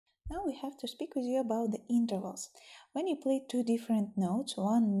Now we have to speak with you about the intervals. When you play two different notes,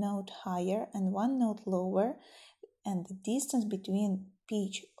 one note higher and one note lower, and the distance between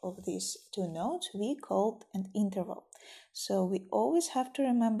pitch of these two notes, we call an interval. So we always have to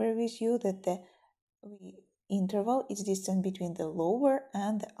remember with you that the interval is distance between the lower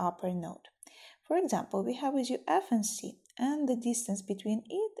and the upper note. For example, we have with you F and C, and the distance between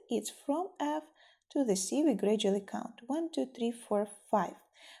it is from F to the C. We gradually count 1, 2, 3, 4, 5.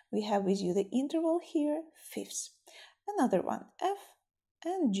 We have with you the interval here, fifths. Another one, F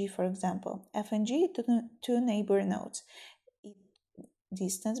and G, for example. F and G, two neighbor notes.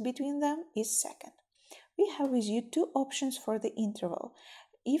 Distance between them is second. We have with you two options for the interval.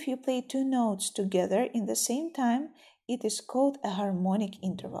 If you play two notes together in the same time, it is called a harmonic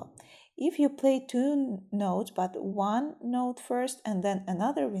interval. If you play two notes, but one note first and then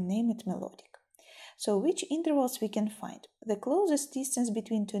another, we name it melodic. So which intervals we can find? The closest distance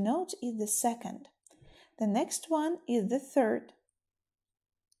between two notes is the second. The next one is the third.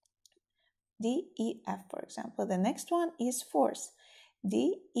 D, E, F, for example. The next one is fourth.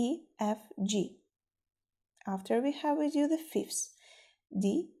 D, E, F, G. After we have with you the fifths.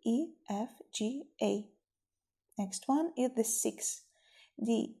 D, E, F, G, A. Next one is the sixth.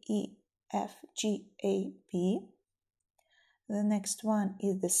 D, E, F, G, A, B. The next one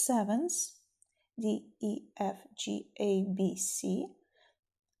is the seventh. D, E, F, G, A, B, C.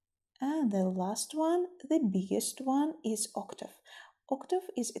 And the last one, the biggest one, is octave. Octave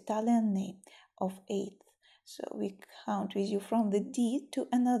is Italian name of eighth. So we count with you from the D to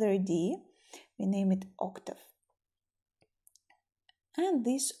another D. We name it octave. And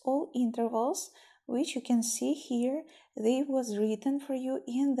these all intervals, which you can see here, they was written for you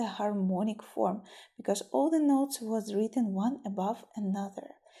in the harmonic form because all the notes was written one above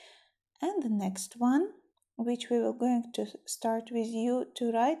another. And the next one, which we will going to start with you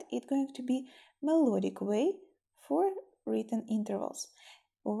to write, it's going to be melodic way for written intervals.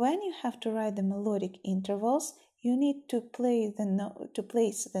 When you have to write the melodic intervals, you need to place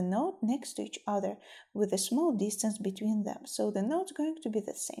the note next to each other with a small distance between them. So the notes going to be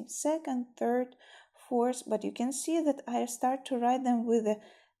the same, second, third, fourth, but you can see that I start to write them with a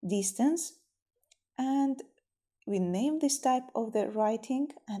distance, and we name this type of the writing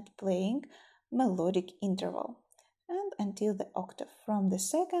and playing melodic interval, and until the octave, from the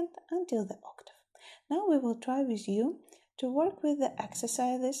second until the octave. Now we will try with you to work with the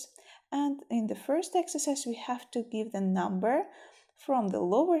exercises, and in the first exercise we have to give the number from the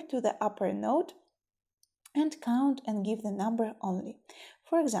lower to the upper note and count and give the number only.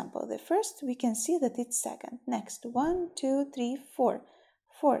 For example, the first we can see that it's second. Next, 1, 2, 3, 4.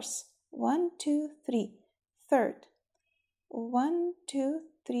 Fourth, 1, 2, 3. Third, 1, 2,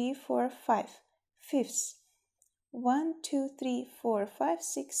 3, 4, 5. Fifth, 1, 2, 3, 4, 5,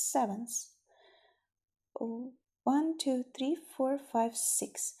 6, seventh. 1, 2, 3, 4, 5,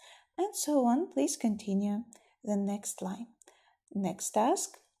 6, and so on. Please continue the next line. Next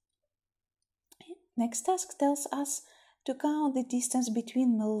task tells us to count the distance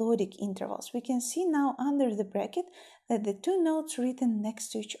between melodic intervals. We can see now under the bracket that the two notes written next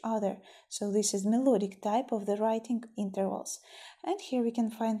to each other. So this is melodic type of the writing intervals. And here we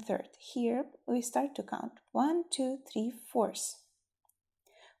can find third. Here we start to count 1, 2, 3, 4.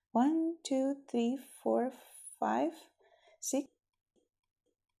 1, 2, 3, 4, 5,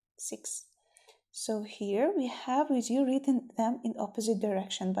 6. So here we have with you written them in opposite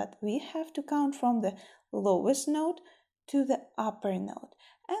direction, but we have to count from the lowest note to the upper note,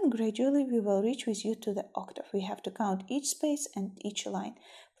 and gradually we will reach with you to the octave. We have to count each space and each line.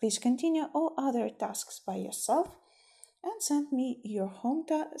 Please continue all other tasks by yourself and send me your home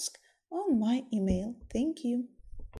task on my email. Thank you.